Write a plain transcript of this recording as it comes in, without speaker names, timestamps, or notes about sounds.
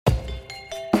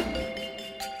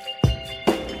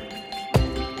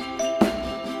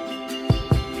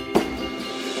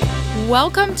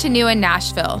Welcome to New in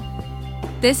Nashville.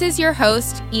 This is your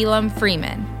host, Elam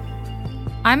Freeman.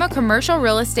 I'm a commercial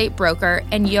real estate broker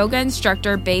and yoga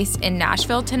instructor based in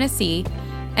Nashville, Tennessee,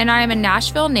 and I am a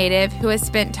Nashville native who has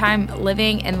spent time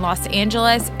living in Los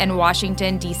Angeles and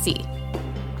Washington, D.C.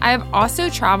 I have also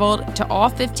traveled to all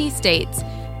 50 states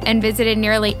and visited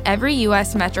nearly every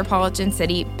U.S. metropolitan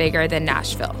city bigger than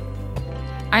Nashville.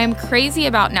 I am crazy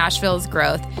about Nashville's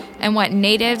growth and want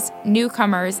natives,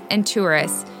 newcomers, and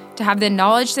tourists to have the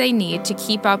knowledge they need to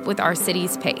keep up with our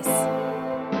city's pace.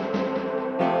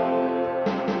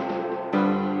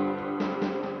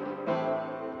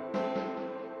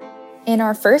 In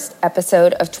our first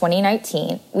episode of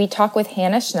 2019, we talk with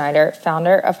Hannah Schneider,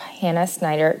 founder of Hannah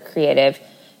Schneider Creative,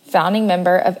 founding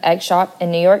member of Egg Shop in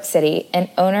New York City, and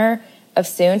owner of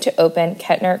soon-to-open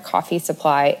Kettner Coffee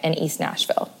Supply in East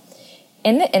Nashville.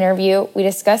 In the interview, we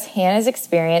discuss Hannah's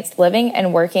experience living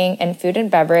and working in food and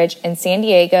beverage in San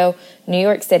Diego, New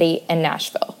York City, and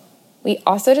Nashville. We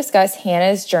also discuss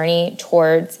Hannah's journey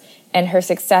towards and her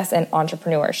success in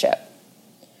entrepreneurship.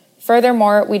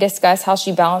 Furthermore, we discuss how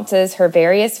she balances her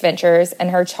various ventures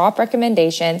and her top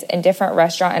recommendations in different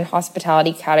restaurant and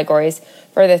hospitality categories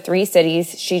for the 3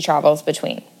 cities she travels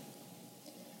between.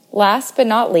 Last but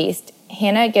not least,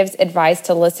 Hannah gives advice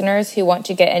to listeners who want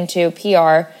to get into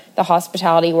PR, the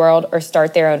hospitality world, or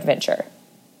start their own venture.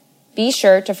 Be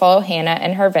sure to follow Hannah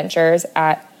and her ventures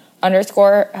at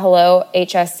 _HelloHSC,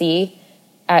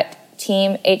 at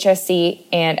Team HSC,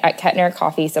 and at Kettner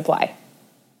Coffee Supply.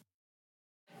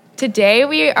 Today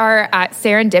we are at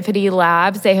Serendipity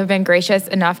Labs. They have been gracious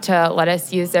enough to let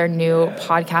us use their new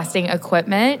podcasting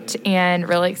equipment, and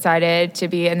really excited to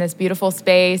be in this beautiful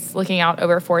space looking out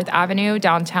over 4th Avenue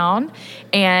downtown,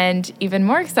 and even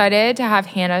more excited to have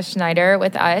Hannah Schneider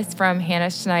with us from Hannah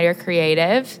Schneider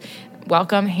Creative.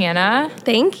 Welcome, Hannah.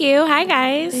 Thank you. Hi,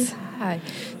 guys. Hi.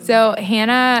 So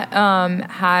Hannah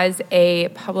has a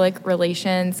public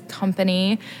relations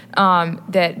company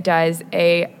that does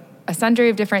a sundry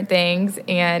of different things,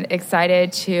 and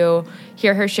excited to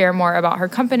hear her share more about her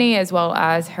company as well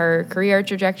as her career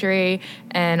trajectory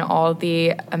and all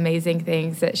the amazing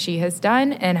things that she has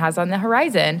done and has on the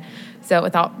horizon. So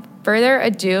without further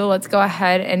ado, let's go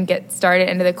ahead and get started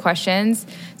into the questions.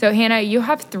 So Hannah, you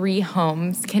have 3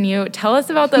 homes. Can you tell us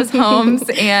about those homes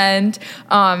and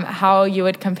how you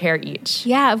would compare each?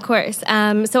 Yeah, of course.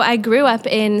 So I grew up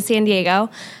in San Diego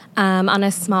on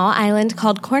a small island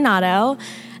called Coronado.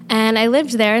 And I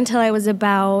lived there until I was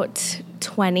about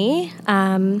 20.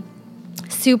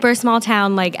 Super small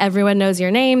town, like everyone knows your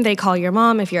name. They call your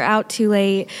mom if you're out too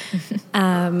late.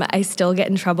 I still get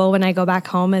in trouble when I go back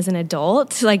home as an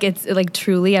adult. Like it's like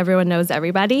truly everyone knows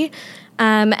everybody.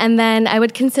 And then I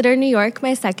would consider New York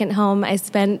my second home. I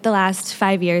spent the last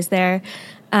 5 years there.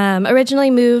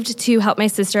 Originally moved to help my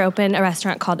sister open a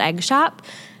restaurant called Egg Shop,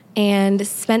 and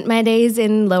spent my days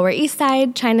in Lower East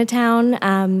Side,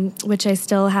 Chinatown, which I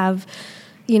still have,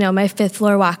 my 5th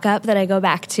floor walk up that I go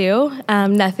back to.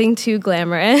 Nothing too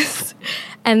glamorous.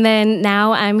 And then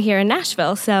now I'm here in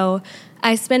Nashville. So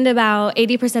I spend about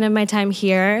 80% of my time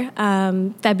here.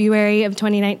 February of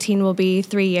 2019 will be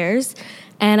 3 years.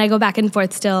 And I go back and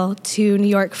forth still to New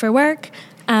York for work,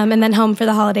 and then home for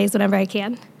the holidays whenever I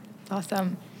can.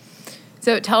 Awesome.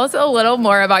 So tell us a little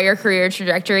more about your career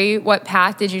trajectory. What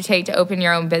path did you take to open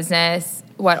your own business?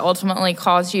 What ultimately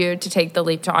caused you to take the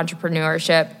leap to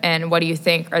entrepreneurship? And what do you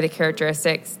think are the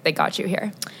characteristics that got you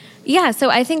here? Yeah, so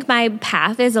I think my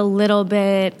path is a little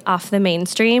bit off the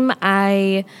mainstream.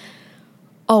 I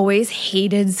always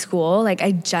hated school. Like,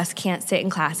 I just can't sit in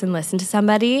class and listen to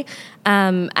somebody.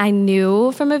 I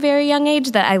knew from a very young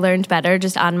age that I learned better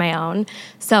just on my own.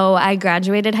 So I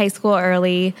graduated high school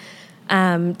early,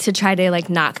 to try to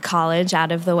knock college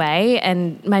out of the way.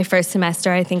 And my first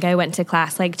semester, I think I went to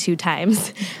class 2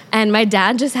 times. And my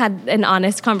dad just had an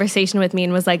honest conversation with me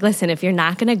and was like, listen, if you're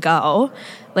not going to go,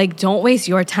 don't waste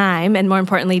your time. And more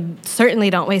importantly, certainly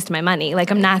don't waste my money.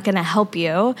 I'm not going to help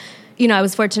you. I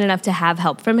was fortunate enough to have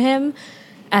help from him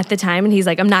at the time. And he's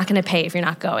like, I'm not going to pay if you're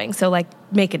not going. So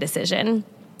make a decision.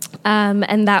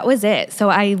 And that was it. So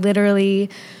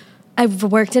I've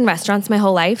worked in restaurants my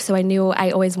whole life, so I knew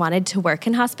I always wanted to work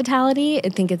in hospitality. I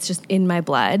think it's just in my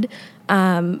blood.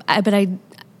 But I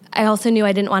also knew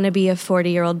I didn't want to be a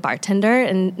 40-year-old bartender,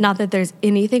 and not that there's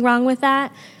anything wrong with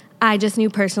that. I just knew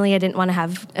personally I didn't want to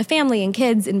have a family and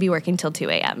kids and be working till 2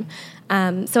 a.m.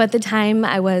 So at the time,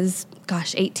 I was,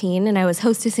 18, and I was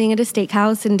hostessing at a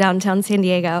steakhouse in downtown San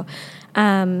Diego.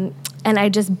 And I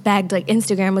just begged, like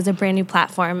Instagram was a brand new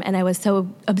platform and I was so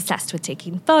obsessed with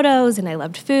taking photos and I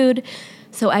loved food.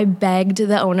 So I begged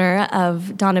the owner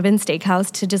of Donovan Steakhouse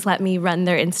to just let me run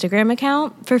their Instagram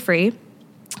account for free.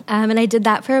 And I did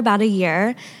that for about a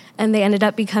year and they ended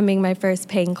up becoming my first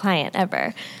paying client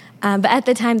ever. But at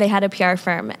the time they had a PR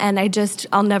firm and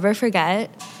I'll never forget,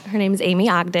 her name is Amy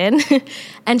Ogden.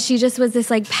 And she just was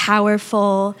this like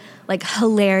powerful, like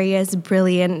hilarious,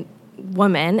 brilliant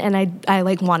woman, and I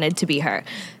like wanted to be her.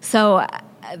 So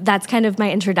that's kind of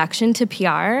my introduction to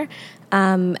PR,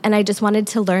 and I just wanted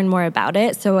to learn more about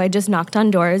it. So I just knocked on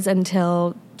doors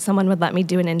until someone would let me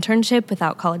do an internship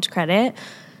without college credit.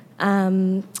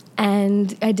 And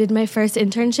I did my first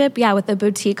internship, with a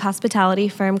boutique hospitality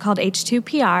firm called H2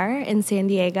 PR in San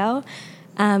Diego.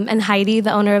 And Heidi,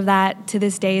 the owner of that, to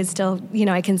this day is still,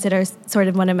 I consider sort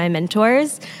of one of my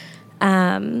mentors.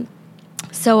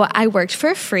 So I worked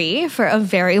for free for a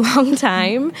very long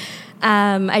time.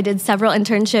 I did several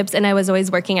internships, and I was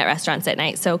always working at restaurants at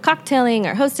night. So cocktailing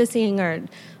or hostessing or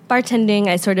bartending,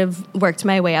 I sort of worked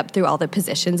my way up through all the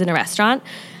positions in a restaurant.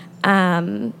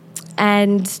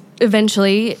 And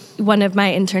eventually, one of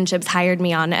my internships hired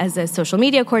me on as a social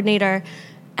media coordinator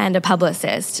and a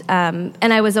publicist. And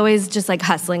I was always just like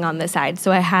hustling on the side.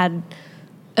 So I had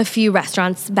a few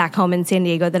restaurants back home in San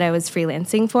Diego that I was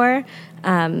freelancing for,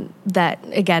 that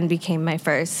again became my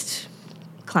first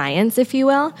clients, if you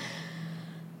will.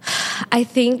 I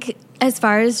think as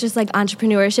far as just like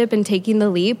entrepreneurship and taking the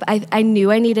leap, I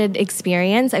knew I needed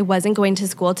experience. I wasn't going to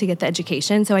school to get the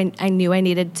education, so I knew I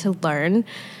needed to learn.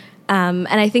 And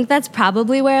I think that's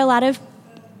probably where a lot of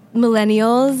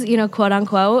millennials, quote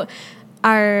unquote,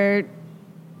 are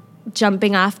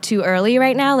jumping off too early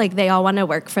right now. Like they all want to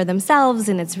work for themselves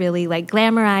and it's really like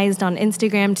glamorized on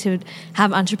Instagram to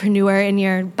have entrepreneur in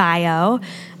your bio.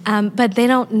 But they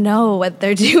don't know what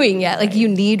they're doing yet. Like you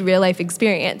need real life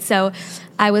experience. So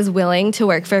I was willing to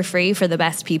work for free for the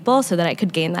best people so that I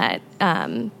could gain that,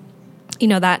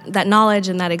 that knowledge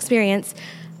and that experience.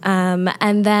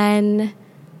 And then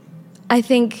I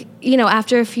think,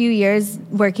 after a few years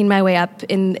working my way up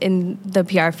in the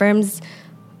PR firms,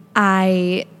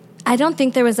 I don't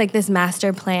think there was like this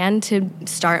master plan to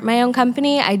start my own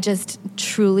company. I just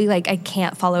truly I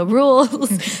can't follow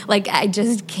rules. Like I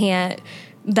just can't,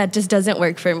 that just doesn't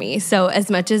work for me. So as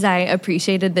much as I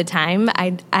appreciated the time,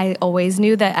 I always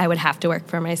knew that I would have to work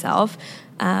for myself.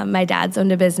 My dad's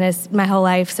owned a business my whole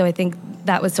life, so I think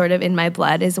that was sort of in my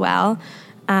blood as well.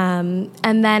 And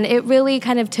then it really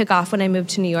kind of took off when I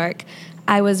moved to New York.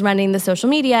 I was running the social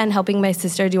media and helping my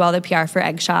sister do all the PR for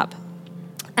Egg Shop.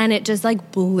 And it just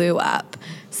blew up.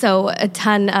 So a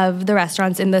ton of the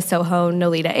restaurants in the Soho,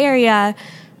 Nolita area,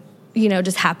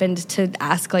 just happened to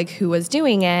ask who was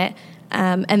doing it.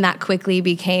 And that quickly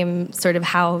became sort of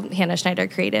how Hannah Schneider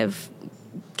Creative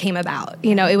came about.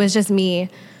 It was just me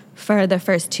for the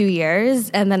first 2 years.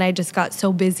 And then I just got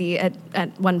so busy at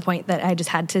one point that I just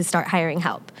had to start hiring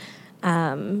help.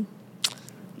 So,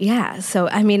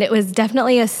 it was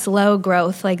definitely a slow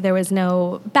growth. There was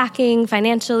no backing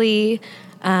financially.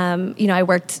 I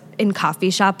worked in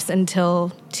coffee shops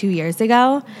until 2 years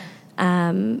ago.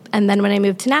 And then when I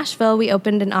moved to Nashville, we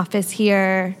opened an office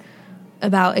here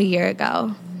about a year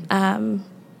ago.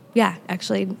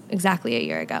 Actually exactly a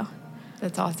year ago.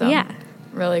 That's awesome. Yeah.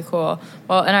 Really cool.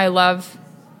 Well, and I love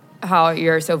how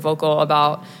you're so vocal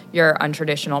about your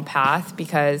untraditional path,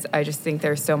 because I just think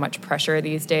there's so much pressure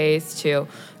these days to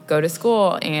go to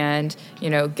school and,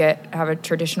 have a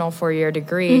traditional 4-year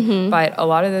degree. Mm-hmm. But a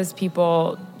lot of those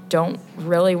people don't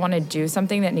really want to do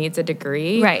something that needs a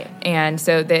degree. Right. And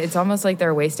so it's almost like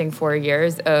they're wasting 4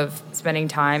 years of spending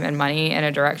time and money in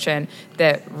a direction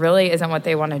that really isn't what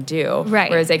they want to do. Right.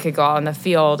 Whereas they could go out in the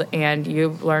field and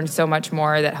you learn so much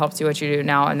more that helps you what you do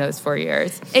now in those 4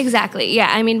 years. Exactly.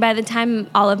 Yeah. By the time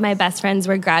all of my best friends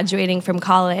were graduating from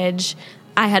college,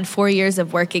 I had 4 years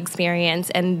of work experience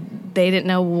and they didn't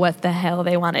know what the hell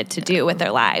they wanted to do with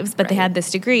their lives. But They had this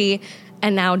degree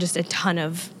and now just a ton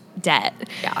of debt.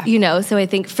 Yeah. So I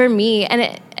think for me,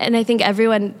 and I think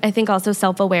everyone, I think also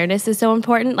self-awareness is so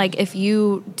important. If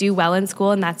you do well in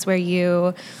school and that's where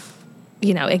you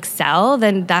excel,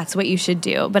 then that's what you should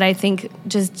do. But I think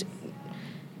just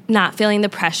not feeling the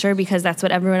pressure because that's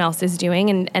what everyone else is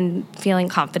doing and feeling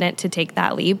confident to take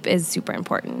that leap is super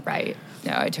important. Right.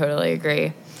 No, I totally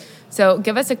agree. So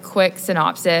give us a quick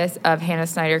synopsis of Hannah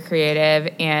Schneider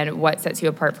Creative and what sets you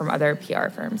apart from other PR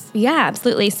firms. Yeah,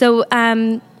 absolutely. So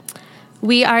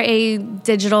we are a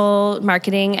digital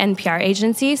marketing and PR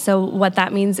agency. So what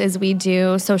that means is we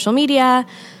do social media,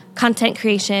 content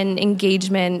creation,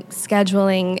 engagement,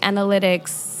 scheduling,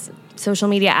 analytics, social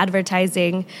media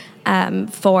advertising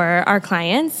for our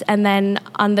clients. And then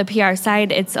on the PR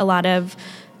side, it's a lot of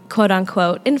quote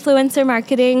unquote influencer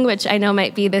marketing, which I know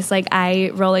might be this like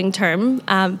eye-rolling term,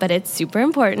 but it's super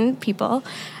important, people.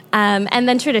 And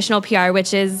then traditional PR,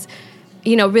 which is,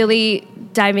 really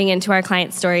diving into our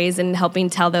client stories and helping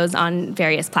tell those on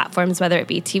various platforms, whether it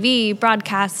be TV,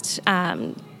 broadcast,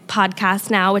 podcast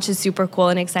now, which is super cool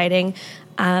and exciting.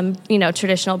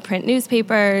 Traditional print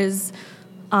newspapers,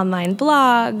 online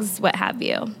blogs, what have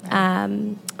you.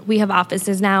 We have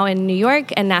offices now in New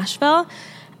York and Nashville.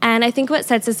 And I think what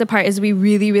sets us apart is we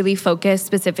really, really focus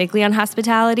specifically on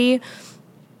hospitality.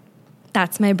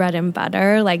 That's my bread and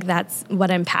butter. Like, that's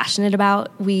what I'm passionate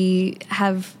about. We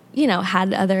have,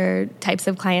 had other types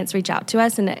of clients reach out to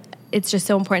us, and it's just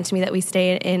so important to me that we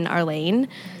stay in our lane.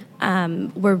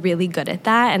 We're really good at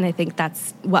that, and I think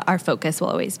that's what our focus will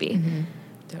always be. Mm-hmm.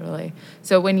 Totally.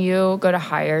 So when you go to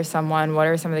hire someone, what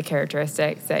are some of the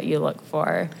characteristics that you look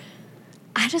for?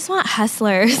 I just want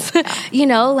hustlers.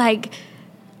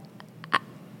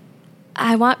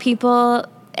 I want people,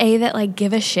 that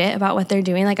give a shit about what they're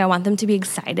doing. Like, I want them to be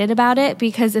excited about it,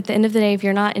 because at the end of the day, if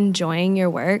you're not enjoying your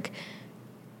work,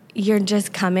 you're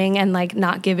just coming and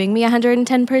not giving me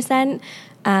 110%.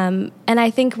 And I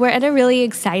think we're at a really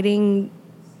exciting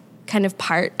kind of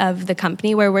part of the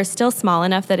company where we're still small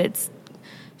enough that it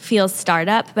feels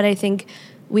startup, but I think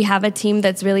we have a team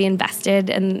that's really invested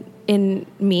in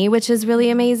me, which is really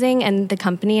amazing, and the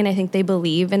company, and I think they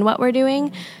believe in what we're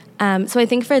doing. So I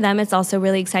think for them, it's also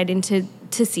really exciting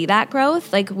to see that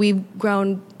growth. Like, we've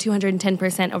grown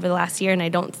 210% over the last year, and I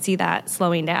don't see that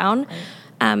slowing down.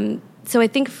 Right. So I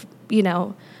think,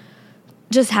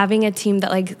 just having a team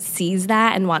that sees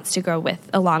that and wants to grow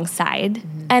alongside.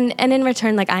 Mm-hmm. And in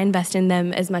return, I invest in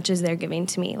them as much as they're giving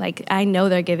to me. I know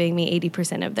they're giving me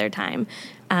 80% of their time.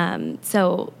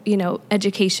 So,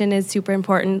 education is super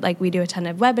important. We do a ton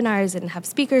of webinars and have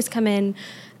speakers come in.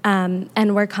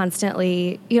 And we're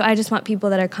constantly, I just want people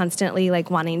that are constantly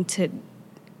wanting to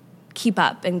keep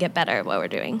up and get better at what we're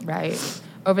doing. Right.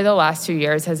 Over the last 2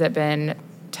 years, has it been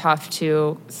tough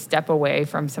to step away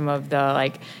from some of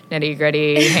the nitty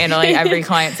gritty, handling every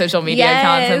client's social media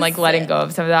accounts and letting go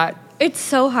of some of that? It's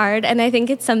so hard. And I think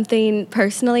it's something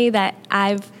personally that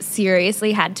I've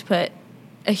seriously had to put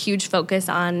a huge focus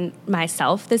on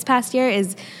myself this past year,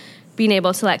 is being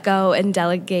able to let go and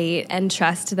delegate and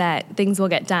trust that things will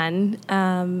get done.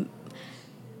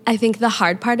 I think the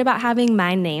hard part about having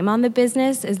my name on the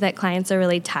business is that clients are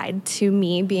really tied to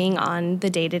me being on the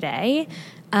day-to-day.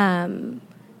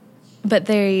 But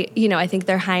I think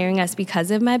they're hiring us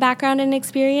because of my background and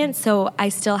experience. So I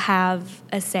still have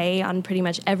a say on pretty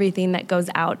much everything that goes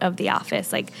out of the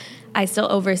office. I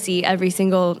still oversee every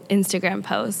single Instagram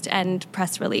post and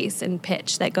press release and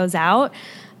pitch that goes out.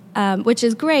 Which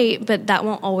is great, but that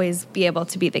won't always be able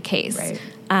to be the case. Right.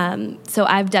 So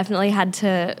I've definitely had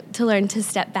to learn to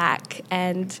step back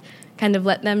and kind of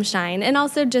let them shine, and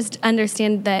also just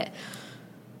understand that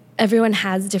everyone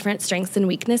has different strengths and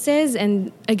weaknesses.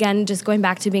 And again, just going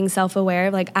back to being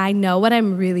self-aware, I know what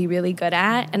I'm really, really good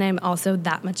at, and I'm also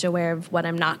that much aware of what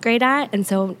I'm not great at. And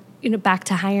so, back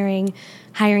to hiring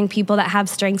people that have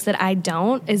strengths that I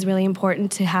don't is really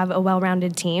important to have a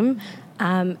well-rounded team.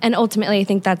 And ultimately, I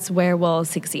think that's where we'll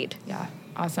succeed. Yeah,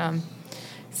 awesome.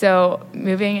 So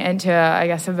moving into, I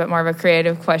guess, a bit more of a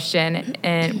creative question,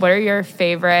 and what are your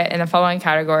favorite, in the following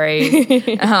categories,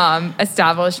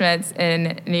 establishments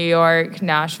in New York,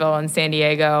 Nashville, and San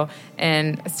Diego,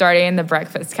 and starting in the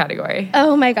breakfast category?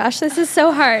 Oh my gosh, this is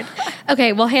so hard.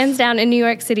 Okay, well, hands down in New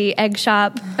York City, Egg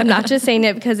Shop. I'm not just saying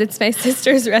it because it's my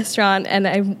sister's restaurant and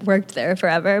I worked there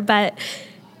forever, but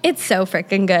it's so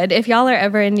freaking good. If y'all are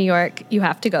ever in New York, you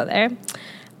have to go there.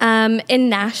 In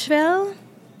Nashville,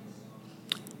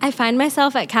 I find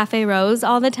myself at Cafe Rose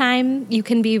all the time. You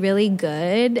can be really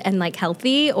good and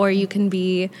healthy, or you can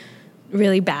be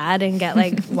really bad and get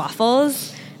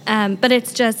waffles. But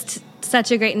it's just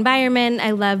such a great environment.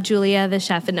 I love Julia, the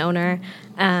chef and owner.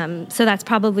 So that's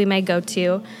probably my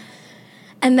go-to.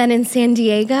 And then in San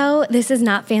Diego, this is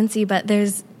not fancy, but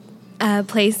there's a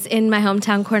place in my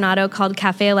hometown, Coronado, called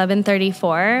Cafe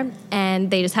 1134,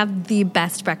 and they just have the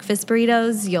best breakfast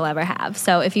burritos you'll ever have.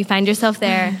 So if you find yourself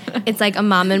there, it's like a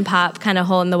mom and pop kind of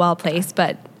hole-in-the-wall place,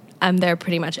 but I'm there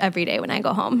pretty much every day when I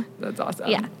go home. That's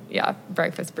awesome. Yeah. Yeah,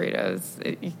 breakfast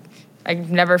burritos. I've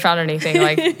never found anything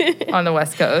on the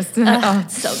West Coast.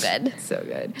 So good. So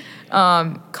good.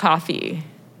 Coffee.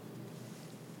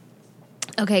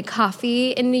 Okay,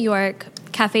 coffee in New York,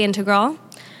 Cafe Integral.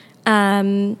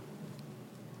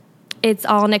 It's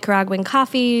all Nicaraguan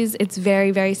coffees. It's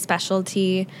very, very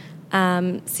specialty.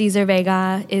 Cesar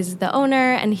Vega is the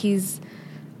owner, and he's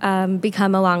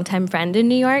become a longtime friend in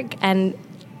New York, and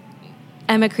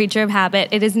I'm a creature of habit.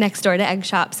 It is next door to Egg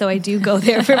Shop, so I do go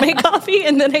there for my coffee,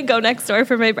 and then I go next door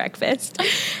for my breakfast.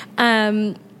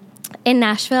 In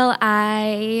Nashville,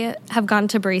 I have gone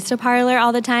to Barista Parlor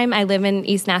all the time. I live in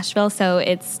East Nashville, so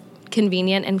it's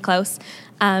convenient and close.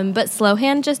 But Slow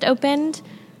Hand just opened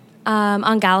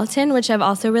on Gallatin, which I've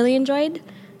also really enjoyed.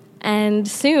 And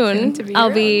soon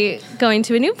I'll be going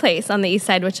to a new place on the east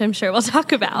side, which I'm sure we'll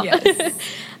talk about. Yes.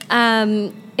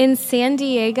 In San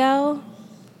Diego,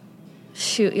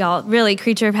 shoot, y'all, really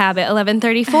creature of habit,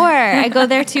 1134. I go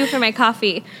there too for my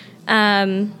coffee.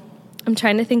 I'm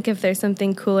trying to think if there's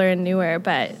something cooler and newer,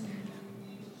 but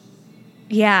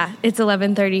yeah, it's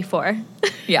 1134.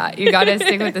 Yeah, you got to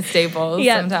stick with the staples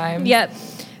sometimes. Yep.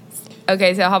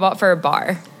 Okay, so how about for a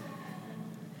bar?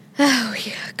 Oh,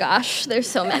 yeah, gosh, there's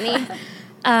so many.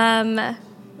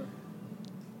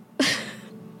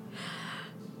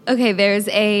 Okay, there's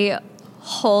a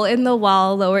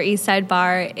hole-in-the-wall Lower East Side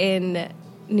bar in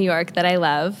New York that I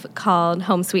love called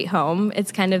Home Sweet Home.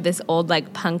 It's kind of this old,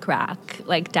 like, punk rock,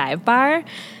 like, dive bar.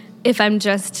 If I'm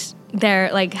just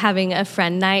there, like, having a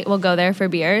friend night, we'll go there for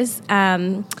beers.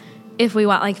 If we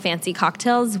want, like, fancy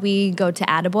cocktails, we go to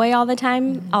Attaboy all the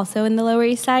time, also in the Lower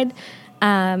East Side,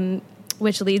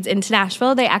 which leads into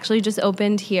Nashville. They actually just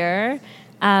opened here,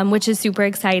 which is super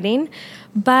exciting.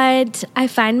 But I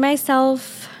find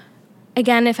myself,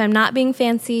 again, if I'm not being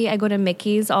fancy, I go to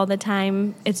Mickey's all the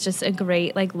time. It's just a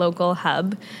great, like, local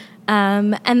hub.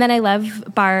 And then I love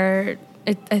bar,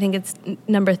 I think it's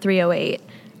number 308.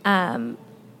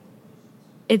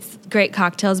 It's great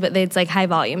cocktails, but it's, like, high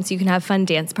volume, so you can have fun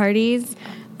dance parties,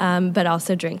 but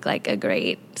also drink, like, a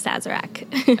great Sazerac.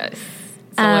 Yes.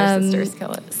 Solar Sisters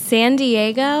kill it. San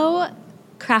Diego,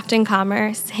 Craft and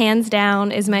Commerce, hands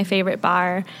down, is my favorite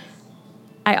bar.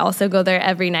 I also go there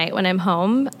every night when I'm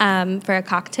home for a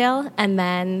cocktail, and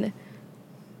then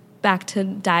back to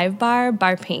Dive Bar.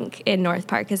 Bar Pink in North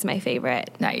Park is my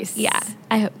favorite. Nice. Yeah.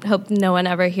 I hope no one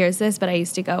ever hears this, but I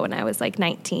used to go when I was like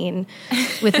 19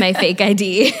 with my fake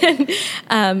ID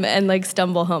and like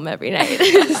stumble home every night.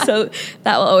 So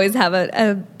that will always have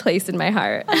a place in my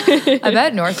heart. I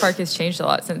bet North Park has changed a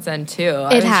lot since then too.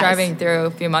 I was driving through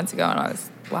a few months ago and I was,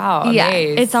 wow, amazed. Yeah,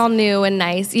 it's all new and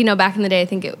nice. You know, back in the day, I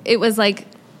think it was like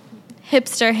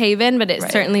hipster haven, but it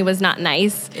certainly was not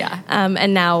nice. Yeah.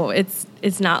 And now it's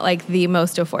not like the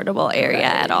most affordable area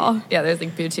at all. Yeah, there's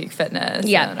like boutique fitness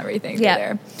and everything through Yeah.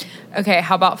 there. Okay,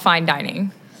 how about fine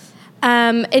dining?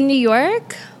 In New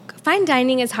York, fine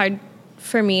dining is hard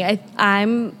for me.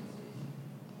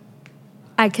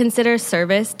 I consider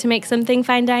service to make something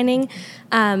fine dining.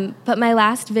 But my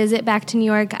last visit back to New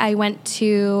York, I went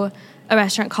to a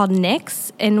restaurant called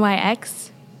Nix,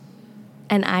 N-Y-X,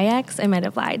 N-I-X. I might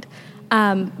have lied.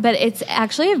 But it's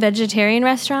actually a vegetarian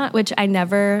restaurant, which I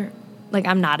never, like,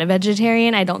 I'm not a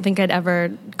vegetarian. I don't think I'd ever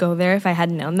go there if I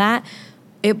hadn't known that.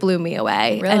 It blew me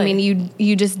away. Really? I mean,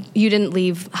 you didn't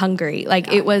leave hungry.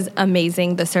 Like, it was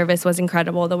amazing. The service was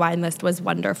incredible. The wine list was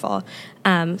wonderful.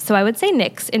 So I would say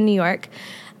Nick's in New York.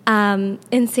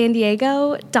 In San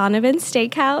Diego, Donovan's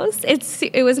Steakhouse.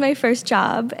 It was my first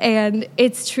job, and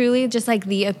it's truly just like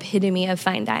the epitome of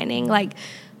fine dining. Like,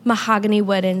 mahogany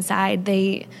wood inside.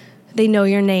 They know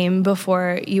your name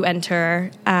before you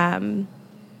enter.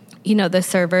 You know, the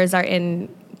servers are in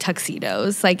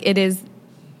tuxedos. Like, it is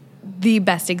the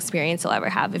best experience you'll ever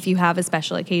have. If you have a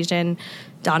special occasion,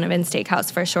 Donovan's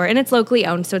Steakhouse for sure. And it's locally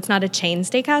owned, so it's not a chain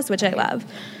steakhouse, which I love.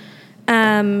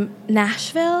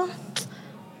 Nashville.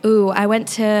 Ooh, I went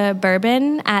to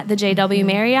Bourbon at the JW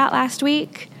Marriott last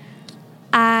week.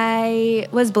 I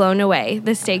was blown away.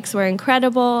 The steaks were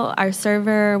incredible. Our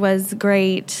server was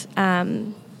great.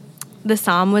 The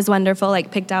Somm was wonderful,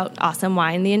 like, picked out awesome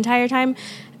wine the entire time.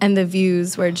 And the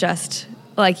views were just,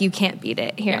 like, you can't beat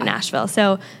it here in Nashville.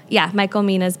 So, yeah, Michael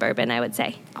Mina's Bourbon, I would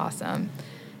say. Awesome.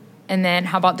 And then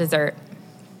how about dessert?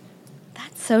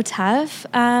 That's so tough.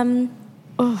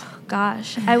 Oh,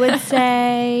 gosh. I would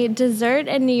say dessert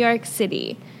in New York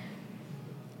City.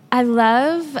 I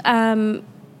love,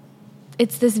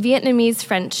 it's this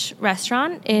Vietnamese-French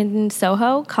restaurant in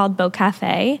Soho called Beau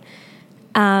Cafe.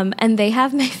 And they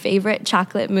have my favorite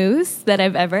chocolate mousse that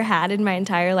I've ever had in my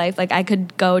entire life. Like, I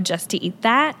could go just to eat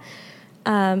that.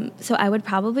 So I would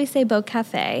probably say Beau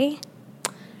Cafe.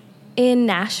 In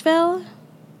Nashville,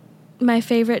 my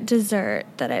favorite dessert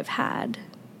that I've had.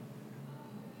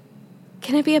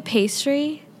 Can it be a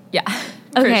pastry? Yeah,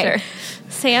 okay. for sure.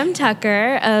 Sam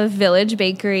Tucker of Village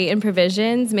Bakery and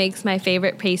Provisions makes my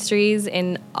favorite pastries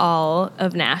in all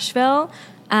of Nashville.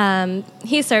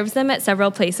 He serves them at several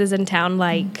places in town,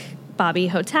 like Bobby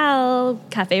Hotel.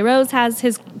 Cafe Rose has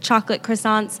his chocolate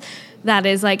croissants. That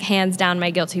is like hands down my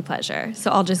guilty pleasure.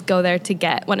 So I'll just go there to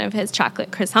get one of his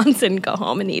chocolate croissants and go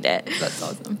home and eat it. That's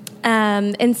awesome.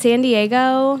 In San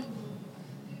Diego,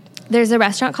 there's a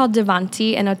restaurant called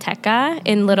Davanti Enoteca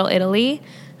in Little Italy.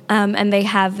 And they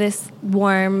have this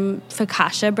warm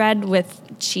focaccia bread with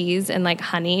cheese and like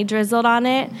honey drizzled on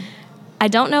it. I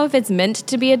don't know if it's meant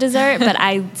to be a dessert, but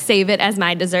I save it as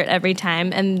my dessert every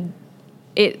time. And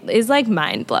it is like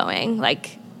mind-blowing.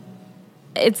 Like,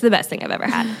 it's the best thing I've ever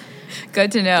had.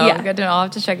 Good to know. Yeah. Good to know. I'll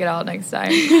have to check it out next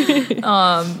time.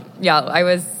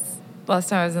 Last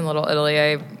time I was in Little Italy,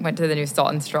 I went to the new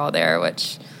Salt and Straw there,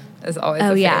 which is always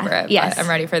a favorite. Yes. I'm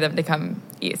ready for them to come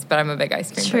east, but I'm a big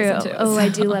ice cream person too. Oh, I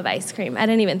do love ice cream. I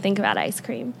didn't even think about ice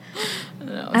cream.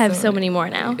 I have so many more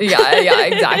now. Yeah,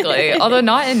 exactly. Although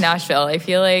not in Nashville. I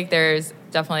feel like there's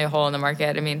definitely a hole in the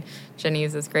market. I mean,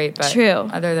 Jenny's is great, but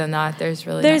other than that,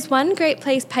 there's one great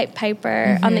place, Pipe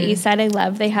Piper, on the east side I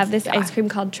love. They have this ice cream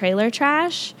called Trailer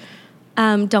Trash.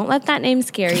 Don't let that name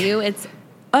scare you. It's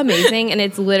amazing, and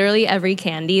it's literally every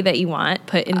candy that you want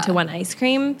put into one ice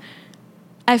cream.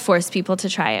 I force people to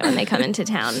try it when they come into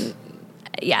town.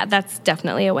 Yeah, that's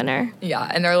definitely a winner. Yeah,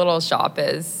 and their little shop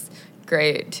is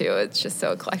great, too. It's just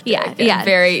so eclectic. Yeah.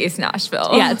 Very East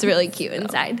Nashville. Yeah, it's really cute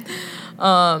inside.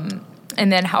 And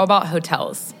then how about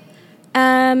hotels?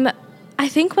 I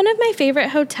think one of my favorite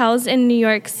hotels in New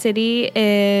York City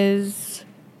is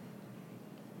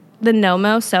the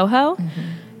Nomo Soho.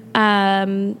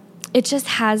 Mm-hmm. It just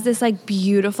has this like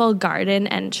beautiful garden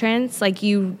entrance.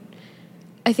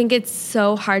 I think it's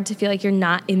so hard to feel like you're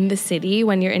not in the city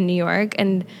when you're in New York,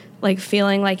 and like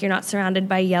feeling like you're not surrounded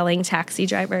by yelling taxi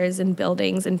drivers and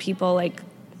buildings and people like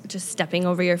just stepping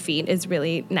over your feet is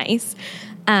really nice.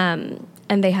 And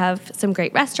they have some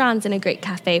great restaurants and a great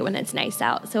cafe when it's nice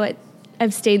out. So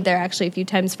I've stayed there actually a few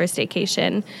times for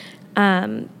staycation.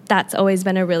 That's always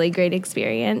been a really great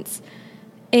experience.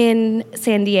 In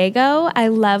San Diego, I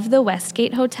love the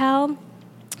Westgate Hotel.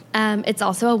 It's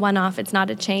also a one-off. It's not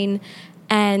a chain.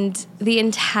 And the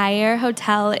entire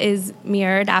hotel is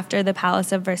mirrored after the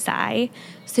Palace of Versailles.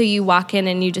 So you walk in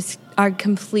and you just are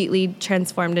completely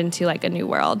transformed into like a new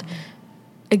world.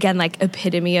 Again, like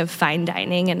epitome of fine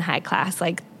dining and high class.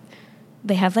 Like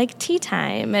they have like tea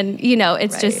time, and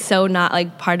it's just so not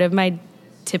like part of my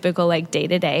typical like day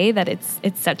to day that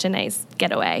it's such a nice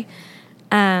getaway.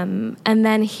 And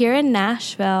then here in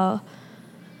Nashville,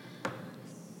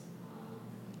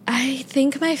 I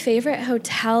think my favorite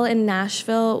hotel in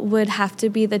Nashville would have to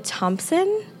be the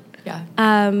Thompson. Yeah.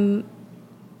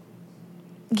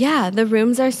 Yeah, the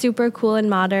rooms are super cool and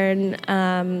modern,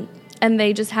 and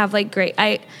they just have like great.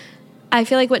 I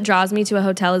feel like what draws me to a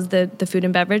hotel is the food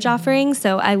and beverage offering.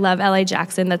 So I love LA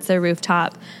Jackson. That's their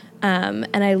rooftop,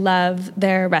 and I love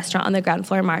their restaurant on the ground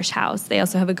floor, Marsh House. They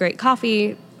also have a great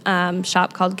coffee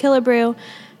shop called Killabrew.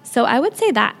 So I would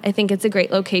say that. I think it's a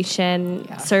great location.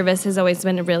 Yeah. Service has always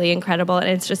been really incredible, and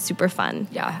it's just super fun.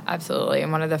 Yeah, absolutely.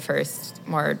 And one of the first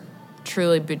more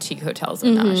truly boutique hotels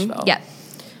in Nashville. Yeah.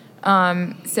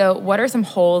 So what are some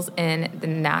holes in the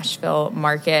Nashville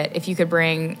market? If you could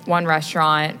bring one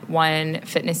restaurant, one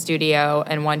fitness studio,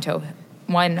 and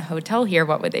one hotel here,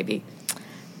 what would they be?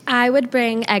 I would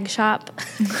bring Egg Shop.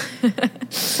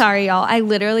 Sorry, y'all. I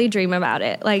literally dream about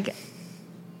it. Like,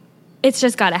 it's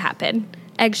just got to happen.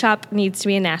 Egg Shop needs to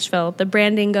be in Nashville. The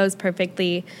branding goes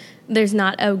perfectly. There's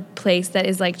not a place that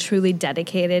is like truly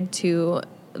dedicated to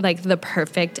like the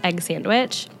perfect egg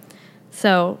sandwich.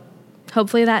 So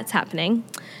hopefully that's happening.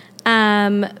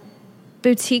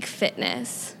 Boutique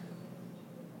fitness.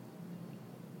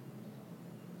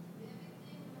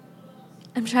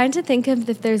 I'm trying to think of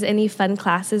if there's any fun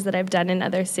classes that I've done in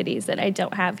other cities that I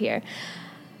don't have here.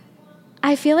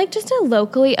 I feel like just a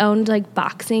locally owned like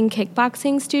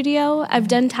kickboxing studio. I've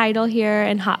done Tidal here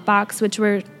and Hot Box, which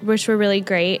were really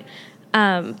great.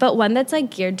 But one that's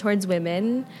like geared towards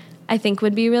women, I think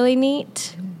would be really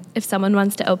neat. If someone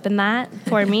wants to open that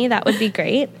for me, that would be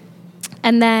great.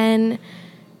 And then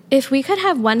if we could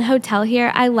have one hotel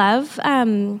here, I love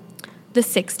the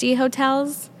 60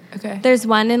 hotels. Okay. There's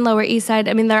one in Lower East Side.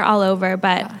 I mean, they're all over,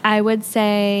 but I would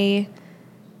say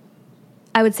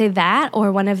that or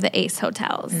one of the Ace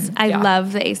hotels. I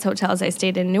love the Ace hotels. I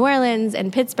stayed in New Orleans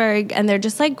and Pittsburgh, and they're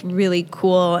just like really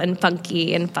cool and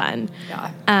funky and fun.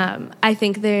 Yeah. I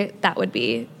think that would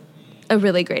be a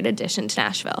really great addition to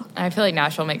Nashville. And I feel like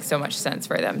Nashville makes so much sense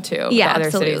for them too. Yeah, the other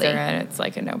absolutely. cities they're in, it's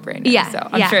like a no-brainer. Yeah, so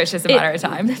I'm sure it's just a matter of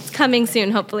time. It's coming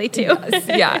soon, hopefully, too. Yes.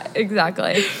 Yeah,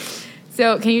 exactly.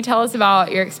 So can you tell us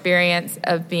about your experience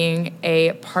of being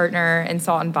a partner in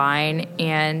Salt and Vine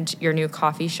and your new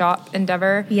coffee shop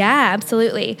endeavor? Yeah,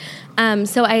 absolutely.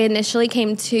 So I initially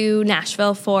came to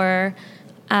Nashville for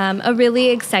a really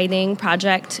exciting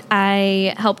project.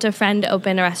 I helped a friend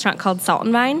open a restaurant called Salt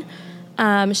and Vine.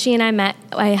 She and I met.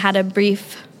 I had a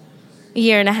brief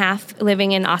year and a half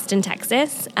living in Austin,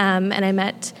 Texas, and I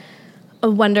met a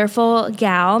wonderful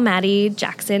gal, Maddie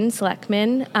Jackson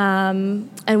Selectman,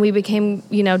 and we became,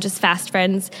 just fast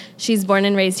friends. She's born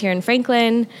and raised here in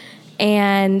Franklin,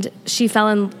 and she fell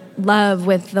in love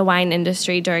with the wine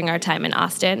industry during our time in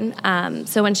Austin.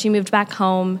 So when she moved back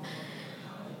home,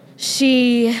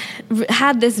 she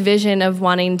had this vision of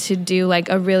wanting to do like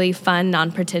a really fun,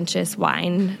 non-pretentious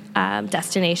wine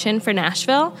destination for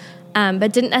Nashville,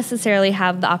 but didn't necessarily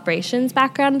have the operations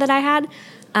background that I had.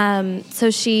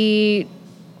 So she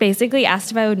basically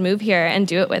asked if I would move here and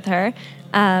do it with her.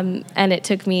 And it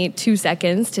took me 2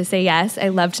 seconds to say yes. I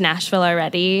loved Nashville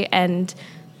already, and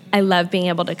I love being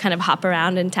able to kind of hop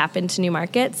around and tap into new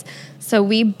markets. So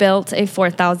we built a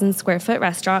 4,000 square foot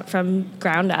restaurant from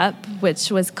ground up, which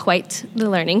was quite the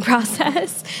learning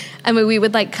process. I mean, we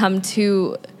would come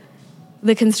to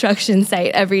the construction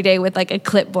site every day with a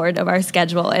clipboard of our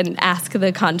schedule and ask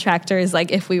the contractors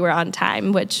if we were on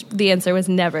time, which the answer was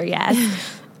never yes.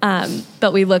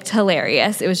 But we looked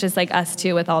hilarious. It was just us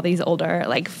two with all these older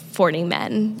 40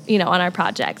 men, on our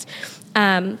project.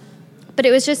 But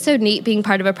it was just so neat being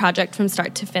part of a project from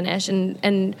start to finish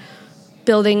and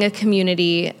building a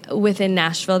community within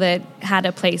Nashville that had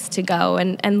a place to go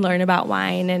and learn about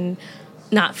wine and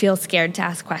not feel scared to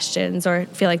ask questions or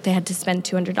feel like they had to spend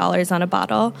 $200 on a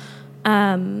bottle.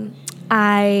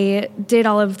 I did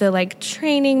all of the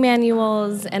training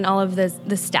manuals and all of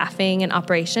the staffing and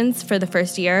operations for the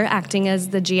first year, acting as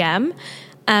the GM.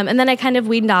 And then I kind of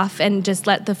weaned off and just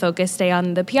let the focus stay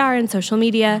on the PR and social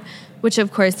media, which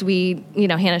of course we,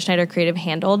 Hannah Schneider Creative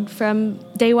handled from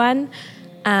day one.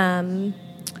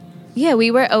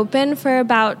 We were open for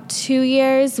about 2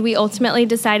 years. We ultimately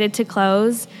decided to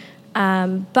close.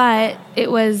 But it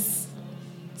was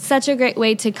such a great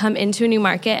way to come into a new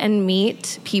market and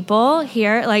meet people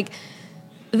here.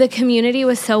 The community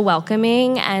was so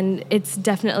welcoming, and it's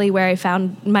definitely where I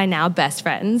found my now best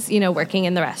friends, working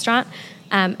in the restaurant.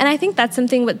 And I think that's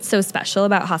something what's so special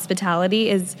about hospitality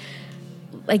is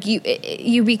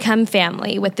you become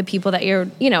family with the people that you're,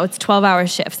 it's 12-hour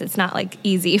shifts. It's not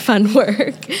easy, fun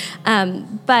work.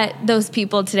 But those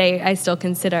people today I still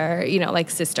consider,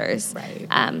 sisters.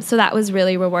 Right. So that was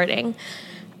really rewarding.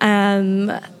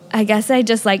 I guess I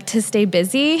just like to stay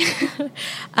busy.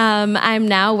 I'm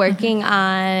now working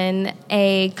on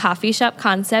a coffee shop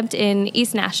concept in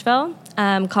East Nashville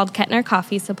called Kettner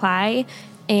Coffee Supply,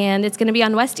 and it's going to be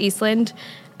on West Eastland.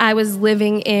 I was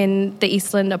living in the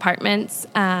Eastland apartments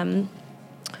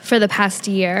for the past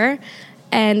year,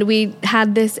 and we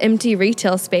had this empty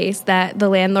retail space that the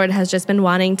landlord has just been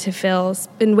wanting to fill,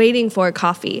 been waiting for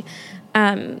coffee.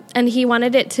 And he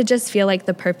wanted it to just feel like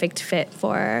the perfect fit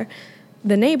for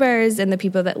the neighbors and the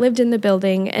people that lived in the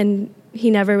building, and he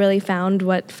never really found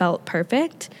what felt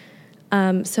perfect.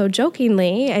 So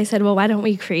jokingly, I said, well, why don't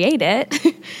we create it?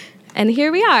 And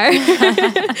here we are.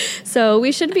 So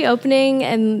we should be opening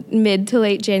in mid to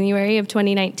late January of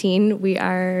 2019. We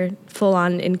are full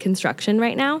on in construction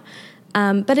right now.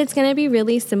 But it's going to be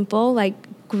really simple,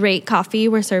 great coffee.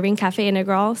 We're serving Cafe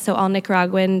Integral, so all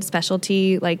Nicaraguan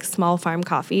specialty, small farm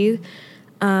coffee.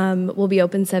 We'll be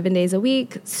open 7 days a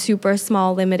week, super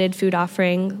small, limited food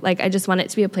offering. I just want it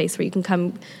to be a place where you can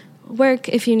come work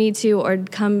if you need to, or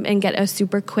come and get a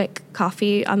super quick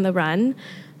coffee on the run.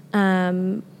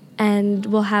 And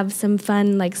we'll have some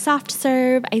fun, soft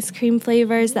serve, ice cream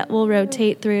flavors that we'll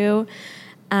rotate through.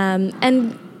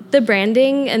 And the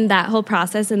branding and that whole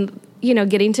process and,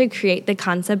 getting to create the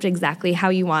concept exactly how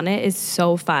you want it is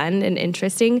so fun and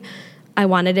interesting. I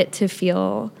wanted it to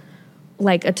feel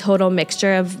like a total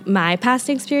mixture of my past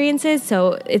experiences.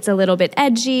 So it's a little bit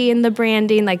edgy in the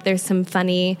branding. There's some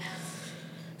funny,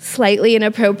 slightly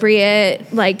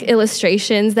inappropriate,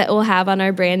 illustrations that we'll have on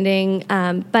our branding.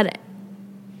 But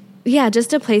yeah,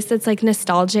 just a place that's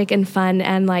nostalgic and fun.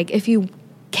 And if you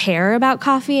care about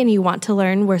coffee and you want to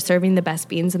learn, we're serving the best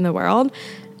beans in the world.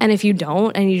 And if you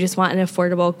don't and you just want an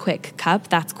affordable, quick cup,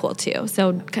 that's cool too.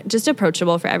 So just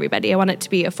approachable for everybody. I want it to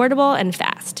be affordable and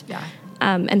fast. Yeah.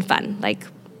 And fun.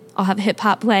 I'll have hip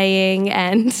hop playing,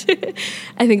 and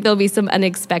I think there'll be some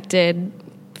unexpected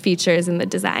features in the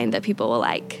design that people will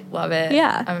like. Love it.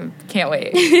 Yeah. Can't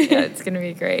wait. Yeah, it's going to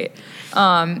be great.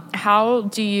 How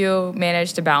do you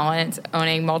manage to balance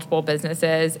owning multiple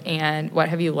businesses, and what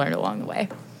have you learned along the way?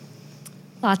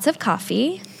 Lots of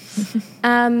coffee.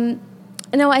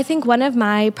 No, I think one of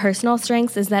my personal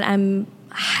strengths is that I'm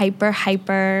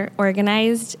hyper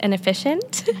organized and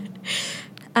efficient.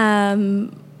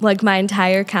 Like my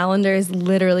entire calendar is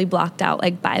literally blocked out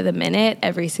like by the minute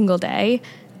every single day.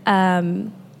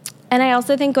 And I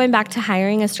also think going back to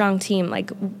hiring a strong team,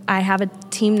 like I have a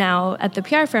team now at the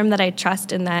PR firm that I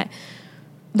trust and that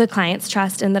the clients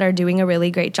trust and that are doing a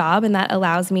really great job, and that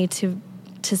allows me to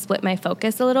split my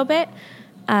focus a little bit.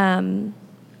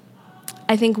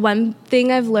 I think one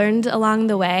thing I've learned along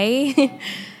the way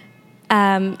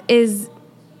is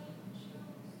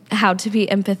how to be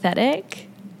empathetic.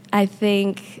 I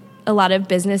think a lot of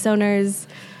business owners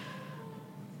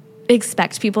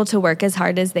expect people to work as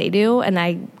hard as they do, and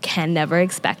I can never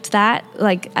expect that.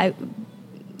 Like,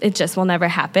 it just will never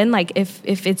happen. Like, if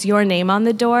it's your name on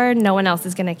the door, no one else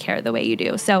is going to care the way you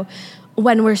do. So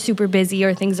when we're super busy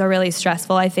or things are really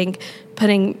stressful, I think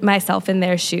putting myself in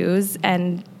their shoes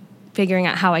and figuring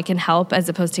out how I can help as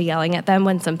opposed to yelling at them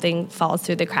when something falls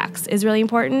through the cracks is really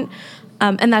important.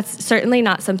 And that's certainly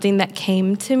not something that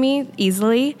came to me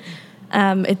easily.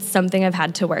 It's something I've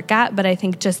had to work at, but I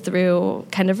think just through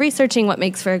kind of researching what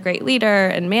makes for a great leader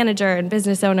and manager and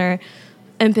business owner,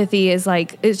 empathy is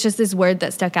like, it's just this word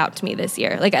that stuck out to me this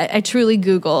year. Like I truly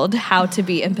Googled how to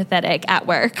be empathetic at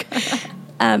work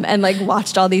and like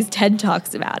watched all these TED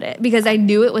Talks about it because I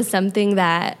knew it was something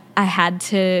that I had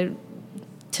to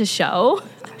show,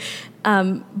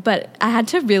 but I had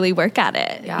to really work at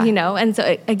it, you know? And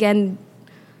so again,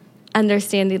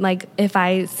 understanding like if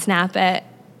I snap at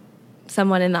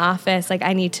someone in the office, like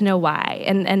I need to know why.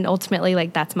 And ultimately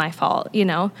like that's my fault, you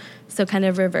know? So kind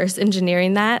of reverse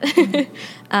engineering that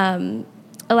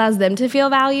allows them to feel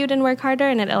valued and work harder.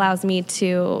 And it allows me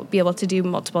to be able to do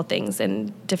multiple things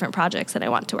and different projects that I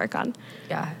want to work on.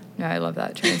 Yeah, no, I love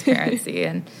that transparency.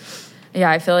 And yeah,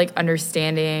 I feel like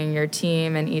understanding your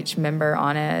team and each member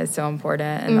on it is so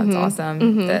important. And that's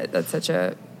awesome. That's such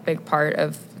a big part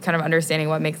of kind of understanding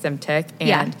what makes them tick.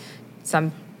 And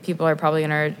some people are probably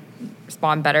going to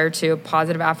respond better to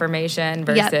positive affirmation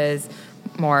versus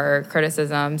more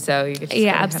criticism. So you get to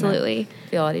absolutely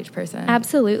feel at each person.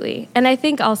 Absolutely. And I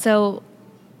think also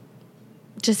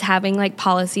just having like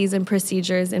policies and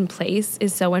procedures in place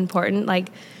is so important. Like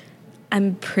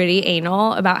I'm pretty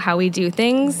anal about how we do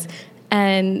things.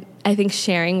 And I think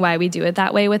sharing why we do it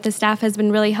that way with the staff has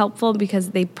been really helpful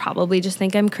because they probably just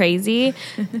think I'm crazy.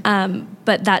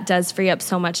 But that does free up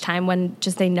so much time when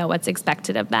just they know what's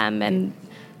expected of them. And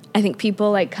I think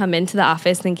people like come into the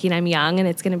office thinking I'm young and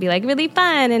it's going to be like really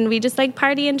fun and we just like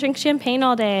party and drink champagne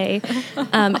all day.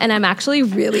 And I'm actually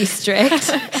really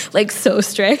strict, like so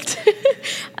strict.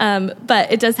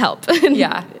 But it does help.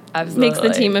 Yeah, absolutely. Makes the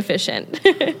team efficient.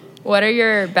 What are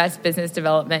your best business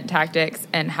development tactics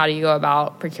and how do you go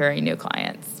about procuring new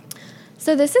clients?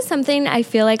 So this is something I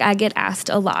feel like I get asked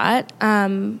a lot.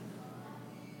 And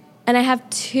I have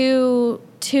two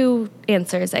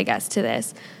answers, I guess, to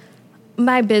this.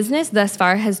 My business thus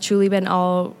far has truly been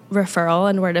all referral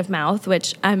and word of mouth,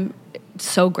 which I'm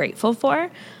so grateful for.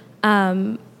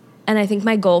 And I think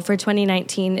my goal for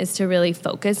 2019 is to really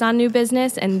focus on new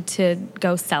business and to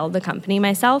go sell the company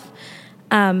myself.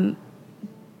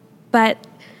 But,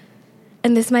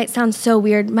 and this might sound so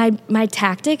weird, my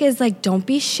tactic is like, don't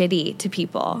be shitty to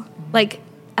people. Like,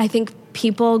 I think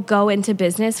people go into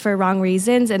business for wrong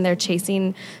reasons and they're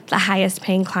chasing the highest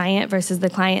paying client versus the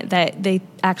client that they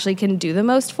actually can do the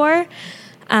most for.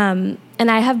 And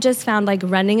I have just found like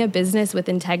running a business with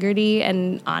integrity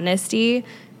and honesty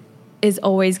is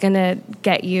always going to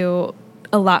get you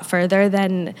a lot further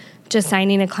than just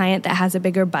signing a client that has a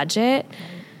bigger budget.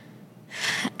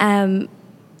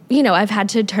 You know, I've had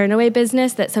to turn away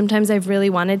business that sometimes I've really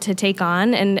wanted to take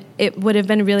on, and it would have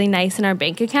been really nice in our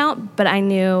bank account, but I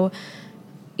knew,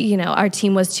 you know, our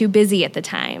team was too busy at the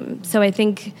time. So I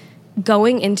think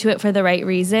going into it for the right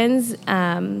reasons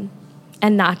and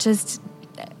not just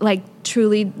like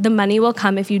truly the money will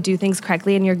come if you do things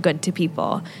correctly and you're good to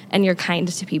people and you're kind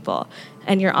to people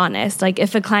and you're honest. Like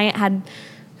if a client had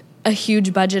a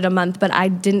huge budget a month, but I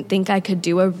didn't think I could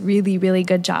do a really, really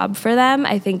good job for them,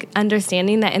 I think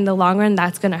understanding that in the long run,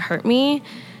 that's going to hurt me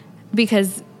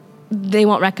because they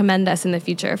won't recommend us in the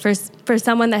future. For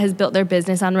someone that has built their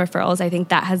business on referrals, I think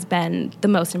that has been the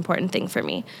most important thing for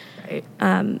me. Right.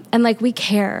 And like we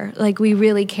care, like we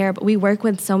really care, but we work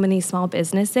with so many small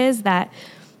businesses that,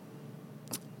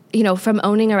 you know, from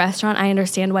owning a restaurant, I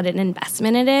understand what an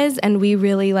investment it is, and we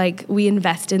really we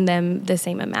invest in them the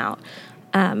same amount.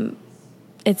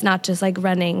 It's not just like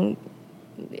running,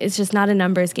 it's just not a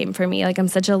numbers game for me. Like I'm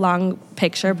such a long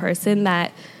picture person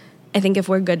that I think if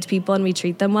we're good to people and we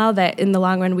treat them well, that in the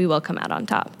long run we will come out on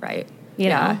top. Right. you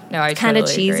know? No, I kind of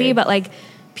totally cheesy, agree. but like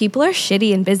people are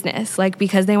shitty in business, like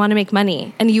because they want to make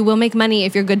money, and you will make money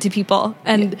if you're good to people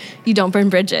and you don't burn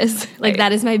bridges. Like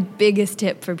that is my biggest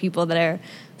tip for people that are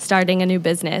starting a new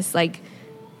business. Like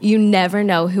you never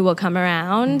know who will come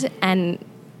around, and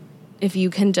if you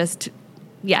can just,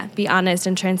 be honest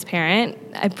and transparent,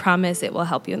 I promise it will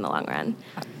help you in the long run.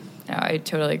 No, I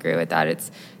totally agree with that.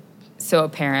 It's so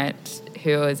apparent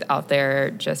who is out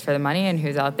there just for the money and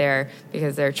who's out there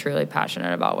because they're truly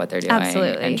passionate about what they're doing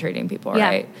and treating people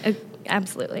right.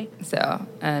 Absolutely. So,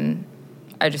 and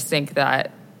I just think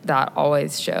that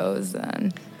always shows.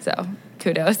 And so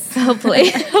kudos. Hopefully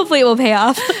it will pay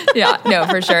off. Yeah, no,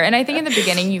 for sure. And I think in the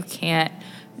beginning you can't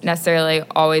necessarily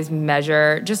always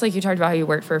measure, just like you talked about how you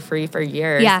worked for free for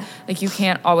years. Yeah. Like you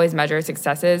can't always measure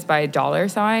successes by dollar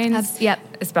signs.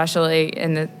 Especially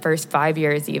in the first 5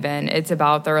 years even. It's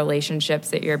about the relationships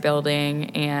that you're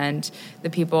building and the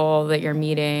people that you're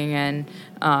meeting.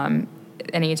 And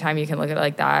anytime you can look at it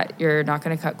like that, you're not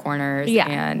going to cut corners.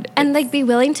 Yeah. And like be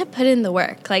willing to put in the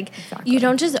work. Like exactly. You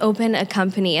don't just open a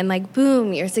company and like,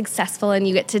 boom, you're successful and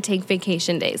you get to take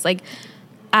vacation days. Like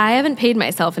I haven't paid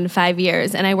myself in 5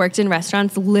 years, and I worked in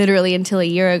restaurants literally until a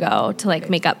year ago to like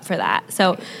make up for that.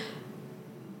 So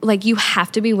like you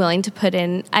have to be willing to put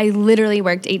in. I literally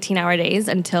worked 18-hour days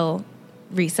until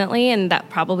recently, and that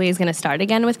probably is going to start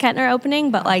again with Kettner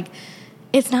opening, but like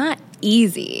it's not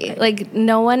easy. Right. Like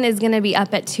no one is going to be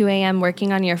up at 2 a.m.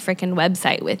 working on your freaking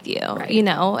website with you, you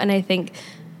know? And I think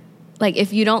like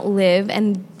if you don't live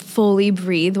and fully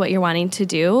breathe what you're wanting to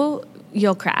do,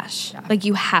 you'll crash. Yeah. Like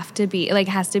you have to be, like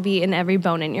has to be in every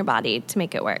bone in your body to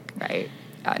make it work. Right.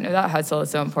 Yeah, no, that hustle is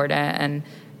so important. And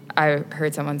I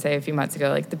heard someone say a few months ago,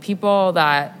 like the people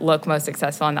that look most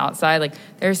successful on the outside, like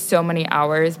there's so many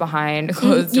hours behind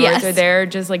closed doors or they're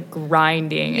just like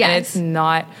grinding and it's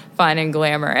not fun and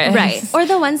glamorous. Right. Or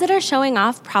the ones that are showing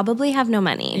off probably have no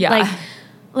money. Yeah.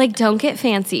 Like don't get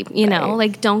fancy, you know,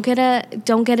 like don't get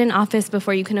an office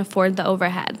before you can afford the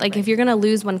overhead. Like if you're going to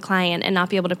lose one client and not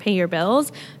be able to pay your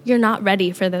bills, you're not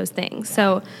ready for those things.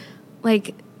 So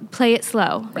like play it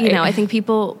slow. You know, I think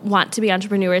people want to be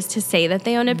entrepreneurs to say that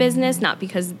they own a business, not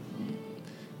because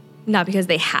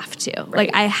they have to.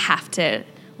 Like I have to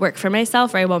work for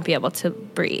myself or I won't be able to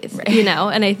breathe, you know?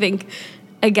 And I think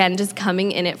again, just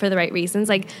coming in it for the right reasons.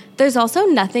 Like there's also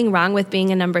nothing wrong with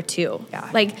being a number two. Yeah.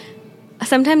 Like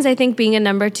sometimes I think being a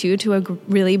number two to a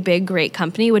really big, great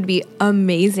company would be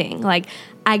amazing. Like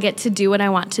I get to do what I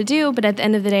want to do, but at the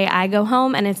end of the day, I go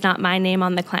home and it's not my name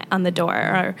on the door,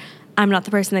 or I'm not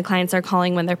the person the clients are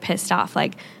calling when they're pissed off.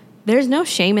 Like there's no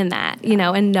shame in that, you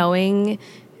know, and knowing,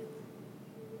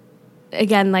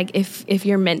 again, like if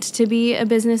you're meant to be a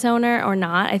business owner or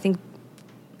not, I think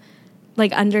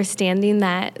like understanding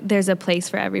that there's a place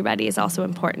for everybody is also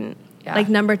important. Yeah. Like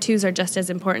number twos are just as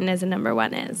important as a number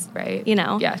one is. Right. You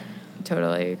know? Yeah,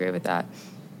 totally agree with that.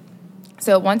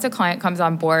 So once a client comes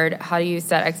on board, how do you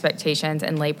set expectations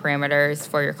and lay parameters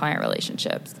for your client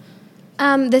relationships?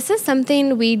 This is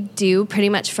something we do pretty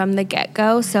much from the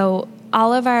get-go. So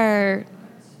all of our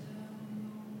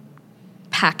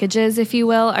packages, if you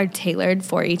will, are tailored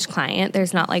for each client.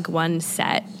 There's not like one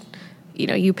set, you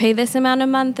know, you pay this amount a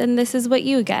month and this is what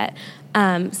you get.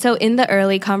 So in the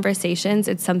early conversations,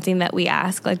 it's something that we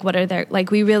ask, like, what are their,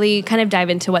 like, we really kind of dive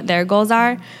into what their goals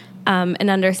are, and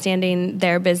understanding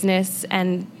their business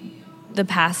and the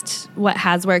past, what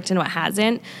has worked and what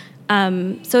hasn't.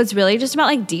 So it's really just about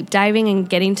like deep diving and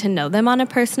getting to know them on a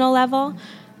personal level.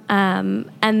 And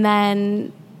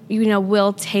then, you know,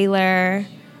 we'll tailor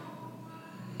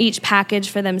each package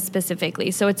for them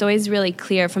specifically. So it's always really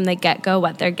clear from the get-go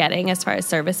what they're getting as far as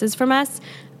services from us.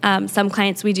 Some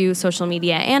clients we do social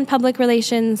media and public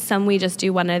relations. Some we just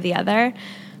do one or the other.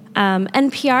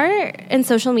 And PR and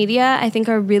social media, I think,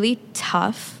 are really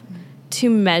tough to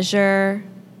measure,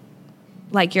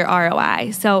 like, your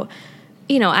ROI. So,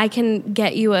 you know, I can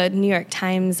get you a New York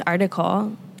Times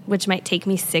article, which might take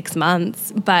me 6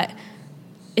 months, but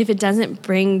if it doesn't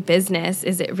bring business,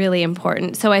 is it really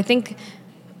important? So I think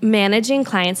managing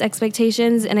clients'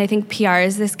 expectations, and I think PR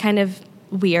is this kind of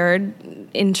weird,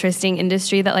 interesting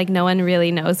industry that like no one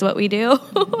really knows what we do.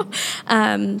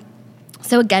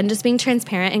 So again, just being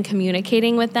transparent and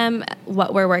communicating with them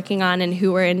what we're working on and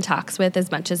who we're in talks with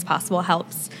as much as possible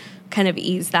helps kind of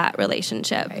ease that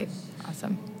relationship. Right.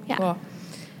 Awesome. Yeah. Cool.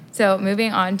 So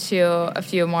moving on to a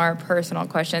few more personal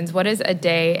questions. What does a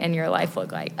day in your life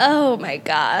look like? Oh my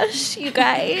gosh, you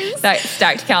guys.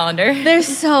 Stacked calendar. There's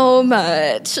so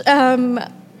much.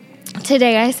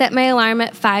 Today I set my alarm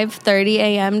at 5:30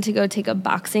 a.m. to go take a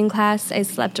boxing class. I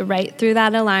slept right through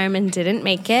that alarm and didn't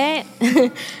make it.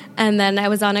 And then I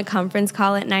was on a conference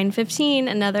call at 9:15,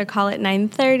 another call at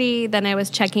 9:30. Then I was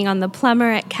checking on the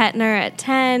plumber at Kettner at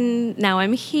 10. Now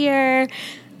I'm here.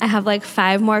 I have like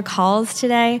 5 more calls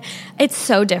today. It's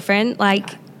so different. Like,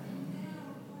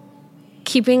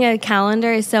 keeping a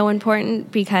calendar is so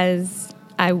important because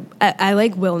I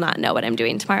like will not know what I'm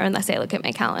doing tomorrow unless I look at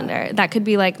my calendar. That could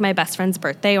be like my best friend's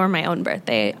birthday or my own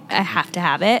birthday. I have to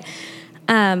have it.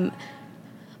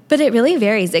 But it really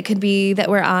varies. It could be that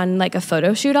we're on like a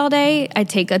photo shoot all day. I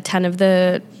take a ton of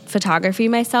the photography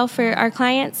myself for our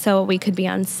clients. So we could be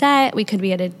on set. We could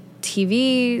be at a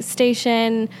TV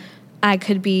station. I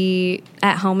could be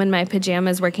at home in my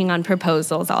pajamas working on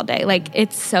proposals all day. Like,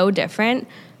 it's so different.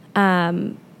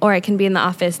 Or I can be in the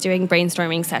office doing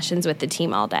brainstorming sessions with the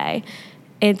team all day.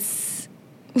 It's,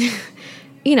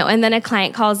 and then a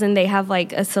client calls and they have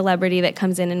like a celebrity that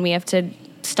comes in and we have to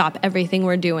stop everything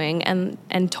we're doing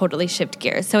and totally shift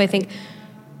gears. So I think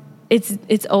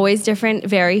it's always different,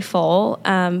 very full,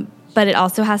 but it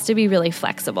also has to be really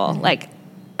flexible. Mm-hmm. Like,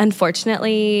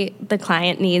 unfortunately, the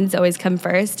client needs always come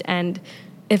first, and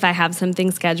if I have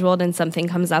something scheduled and something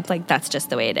comes up, like, that's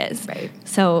just the way it is. Right.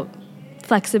 So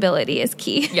flexibility is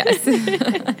key. Yes.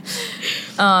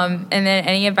 And then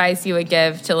any advice you would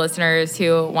give to listeners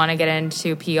who want to get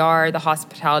into PR, the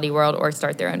hospitality world, or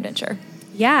start their own venture?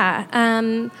 Yeah.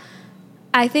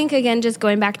 I think, again, just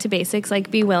going back to basics,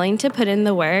 like, be willing to put in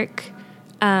the work.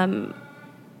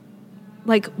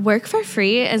 Like, work for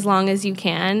free as long as you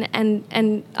can.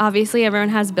 And obviously everyone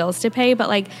has bills to pay, but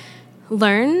like,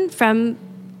 learn from,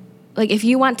 like, if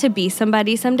you want to be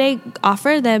somebody someday,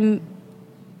 offer them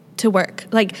to work.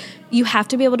 Like, you have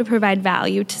to be able to provide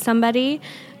value to somebody,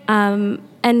 and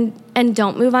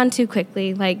don't move on too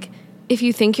quickly. Like, if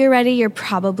you think you're ready, you're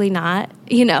probably not,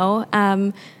 and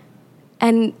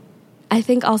I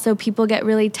think also people get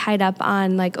really tied up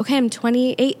on like, okay, I'm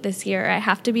 28 this year, I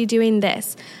have to be doing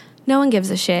this. No one gives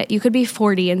a shit. You could be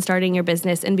 40 and starting your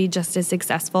business and be just as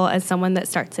successful as someone that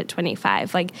starts at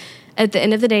 25. Like, at the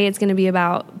end of the day, it's going to be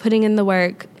about putting in the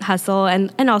work, hustle,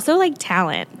 and also like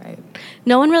talent. Right.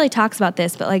 No one really talks about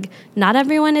this, but like, not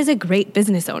everyone is a great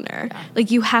business owner. Yeah.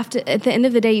 Like, you have to, at the end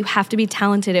of the day, you have to be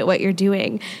talented at what you're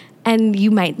doing, and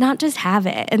you might not just have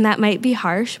it, and that might be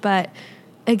harsh, but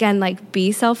again, like,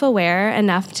 be self-aware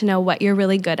enough to know what you're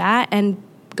really good at and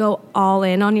go all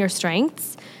in on your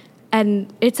strengths.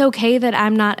 And it's okay that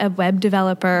I'm not a web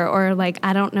developer or like,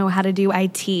 I don't know how to do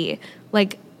IT.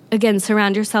 Like, again,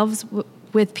 surround yourselves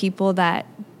with people that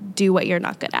do what you're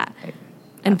not good at, right,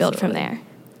 and build from there.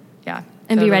 Yeah.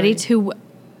 And totally. Be ready to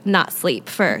not sleep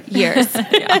for years.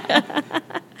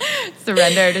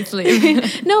 Surrender to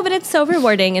sleep. No, but it's so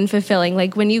rewarding and fulfilling.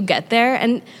 Like, when you get there,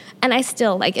 and I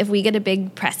still, like, if we get a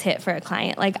big press hit for a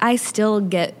client, like, I still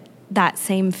get that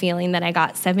same feeling that I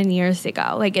got 7 years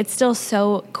ago. Like, it's still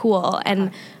so cool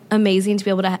and amazing to be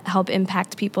able to help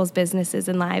impact people's businesses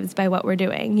and lives by what we're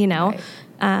doing, Right.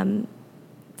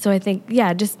 So I think,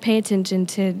 just pay attention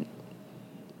to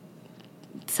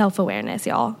self-awareness,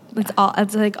 y'all. That's all.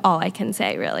 That's like all I can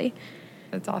say, really.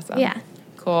 That's awesome. Yeah.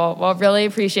 Cool. Well, really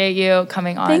appreciate you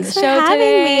coming on Thanks the show for having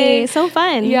today. me. So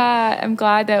fun. Yeah, I'm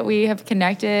glad that we have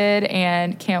connected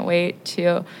and can't wait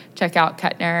to check out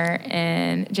Kettner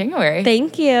in January.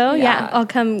 Thank you. Yeah, I'll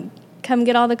come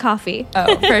get all the coffee.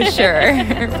 Oh, for sure.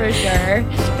 For sure.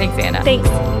 Thanks, Hannah. Thanks.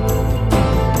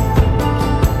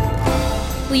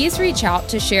 Please reach out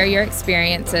to share your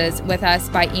experiences with us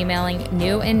by emailing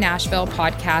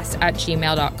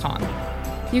newinnashvillepodcast@gmail.com.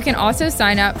 You can also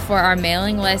sign up for our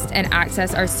mailing list and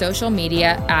access our social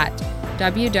media at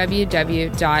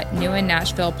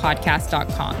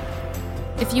www.newinnashvillepodcast.com.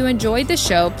 If you enjoyed the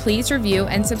show, please review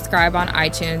and subscribe on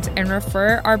iTunes and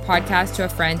refer our podcast to a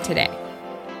friend today.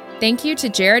 Thank you to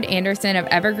Jared Anderson of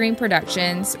Evergreen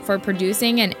Productions for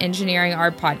producing and engineering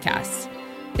our podcast.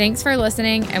 Thanks for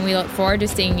listening, and we look forward to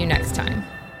seeing you next time.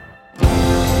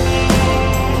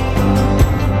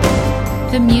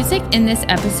 The music in this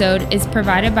episode is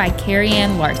provided by Carrie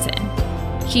Ann Larson.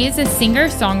 She is a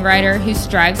singer-songwriter who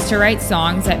strives to write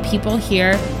songs that people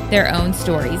hear their own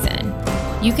stories in.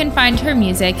 You can find her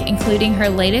music, including her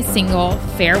latest single,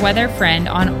 Fair Weather Friend,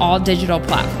 on all digital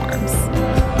platforms.